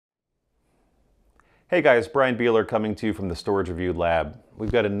Hey guys, Brian Beeler coming to you from the Storage Review Lab.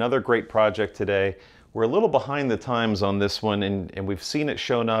 We've got another great project today. We're a little behind the times on this one and we've seen it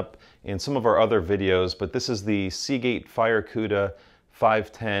shown up in some of our other videos, but this is the Seagate FireCuda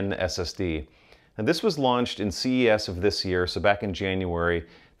 510 SSD. And this was launched in CES of this year, so back in January.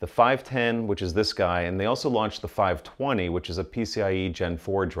 The 510, which is this guy, and they also launched the 520, which is a PCIe Gen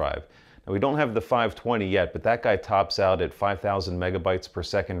 4 drive. Now we don't have the 520 yet, but that guy tops out at 5,000 megabytes per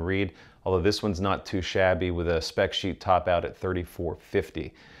second read, although this one's not too shabby with a spec sheet top out at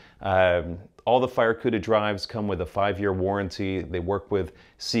 3450. All the FireCuda drives come with a 5-year warranty. They work with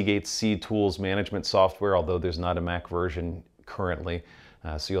Seagate's C Tools management software, although there's not a Mac version currently.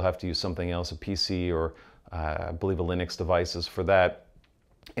 So you'll have to use something else, a PC or I believe a Linux devices for that.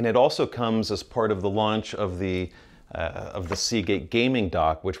 And it also comes as part of the launch of the Seagate gaming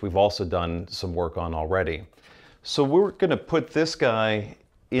dock, which we've also done some work on already. So we're going to put this guy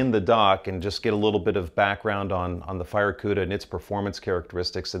in the dock and just get a little bit of background on the FireCuda and its performance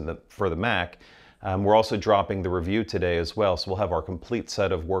characteristics for the Mac. We're also dropping the review today as well, so we'll have our complete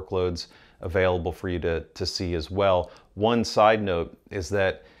set of workloads available for you to see as well. One side note is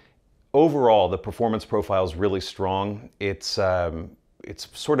that overall the performance profile is really strong. It's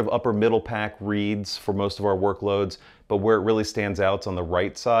sort of upper middle pack reads for most of our workloads, but where it really stands out is on the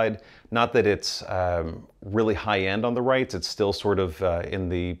right side. Not that it's really high end on the writes, it's still sort of in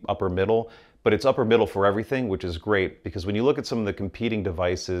the upper middle, but it's upper middle for everything, which is great because when you look at some of the competing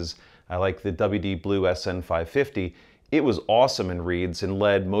devices, like the WD Blue SN550, it was awesome in reads and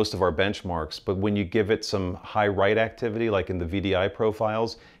led most of our benchmarks, but when you give it some high write activity, like in the VDI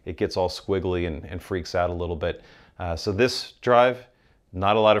profiles, it gets all squiggly and freaks out a little bit. So this drive,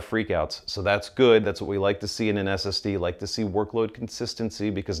 not a lot of freakouts, so that's good. That's what we like to see in an SSD. Like to see workload consistency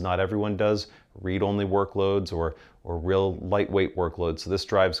because not everyone does read-only workloads or real lightweight workloads. So this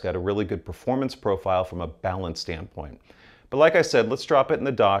drive's got a really good performance profile from a balance standpoint. But like I said, let's drop it in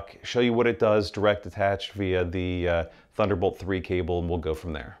the dock, show you what it does direct attached via the Thunderbolt 3 cable, and we'll go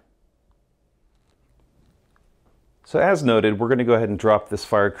from there. So as noted, we're going to go ahead and drop this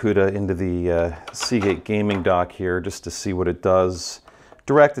FireCuda into the Seagate gaming dock here just to see what it does.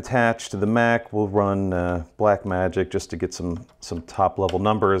 Direct attached to the Mac, we'll run Blackmagic just to get some top level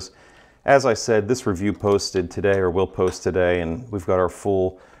numbers. As I said, this review posted today or will post today, and we've got our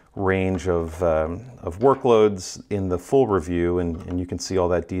full range of workloads in the full review, and you can see all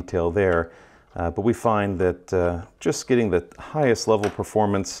that detail there. But we find that just getting the highest level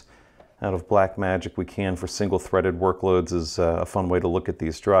performance out of Blackmagic we can for single-threaded workloads is a fun way to look at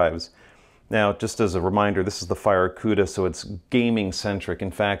these drives. Now, just as a reminder, this is the FireCuda, so it's gaming-centric.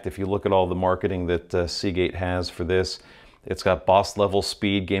 In fact, if you look at all the marketing that Seagate has for this, it's got boss-level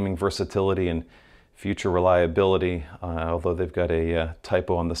speed, gaming versatility, and future reliability. Although they've got a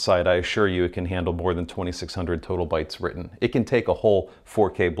typo on the side, I assure you it can handle more than 2,600 total bytes written. It can take a whole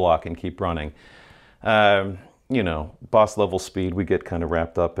 4K block and keep running. You know, boss-level speed, we get kind of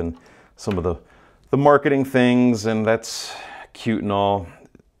wrapped up in some of the marketing things, and that's cute and all.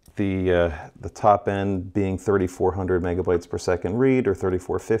 The top end being 3,400 megabytes per second read or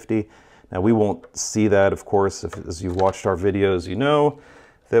 3,450. Now we won't see that, of course, as you've watched our videos, you know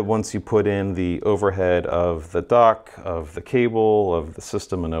that once you put in the overhead of the dock, of the cable, of the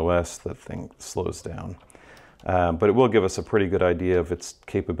system and OS, that thing slows down. But it will give us a pretty good idea of its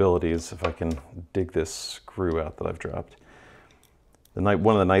capabilities if I can dig this screw out that I've dropped.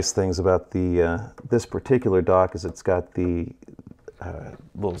 One of the nice things about this particular dock is it's got the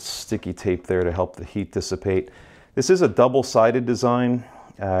little sticky tape there to help the heat dissipate. This is a double-sided design,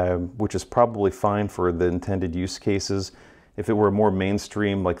 which is probably fine for the intended use cases. If it were more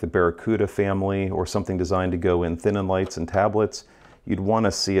mainstream, like the Barracuda family, or something designed to go in thin and lights and tablets, you'd want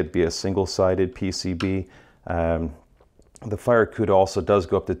to see it be a single-sided PCB. The FireCuda also does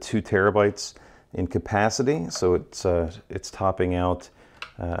go up to 2 terabytes in capacity, so it's topping out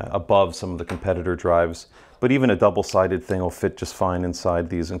above some of the competitor drives. But even a double-sided thing will fit just fine inside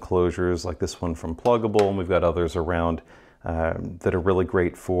these enclosures, like this one from Pluggable, and we've got others around that are really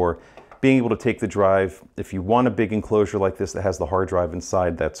great for being able to take the drive. If you want a big enclosure like this that has the hard drive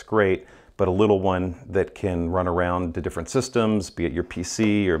inside, that's great, but a little one that can run around to different systems, be it your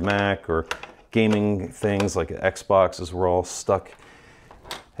PC or Mac or gaming things like Xbox, as we're all stuck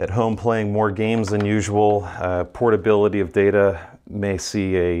at home playing more games than usual. Portability of data may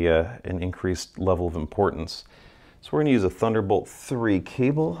see an increased level of importance. So we're going to use a Thunderbolt 3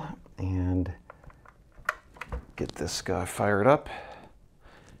 cable and get this guy fired up.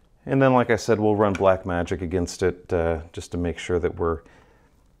 And then, like I said, we'll run Blackmagic against it just to make sure that we're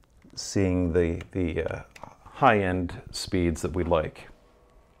seeing the high-end speeds that we like.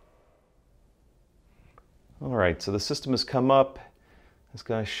 All right, so the system has come up. This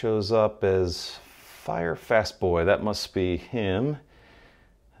guy shows up as Fire Fast Boy. That must be him.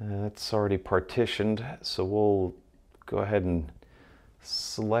 That's already partitioned, so we'll go ahead and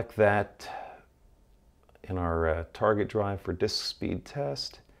select that in our target drive for disk speed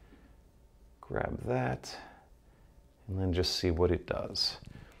test. Grab that, and then just see what it does.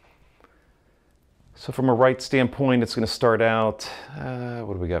 So from a write standpoint, it's going to start out,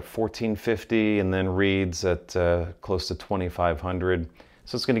 what do we got, 1450, and then reads at close to 2500.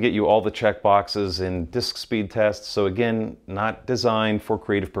 So it's going to get you all the checkboxes in disk speed tests. So again, not designed for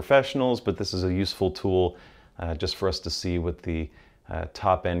creative professionals, but this is a useful tool just for us to see what the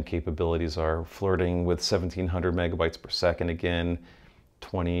top end capabilities are. Flirting with 1700 megabytes per second again,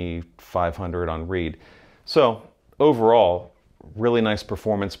 2500 on read. So overall, really nice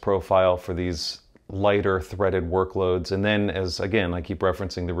performance profile for these lighter threaded workloads. And then, as again, I keep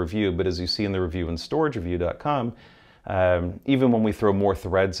referencing the review, but as you see in the review in storagereview.com, even when we throw more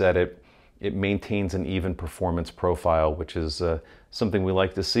threads at it, it maintains an even performance profile, which is something we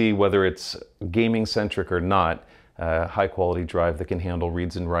like to see, whether it's gaming-centric or not. High quality drive that can handle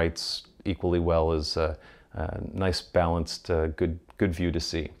reads and writes equally well is a nice, balanced, good view to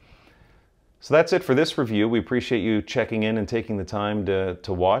see. So that's it for this review. We appreciate you checking in and taking the time to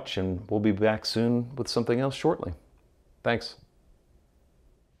watch, and we'll be back soon with something else shortly. Thanks.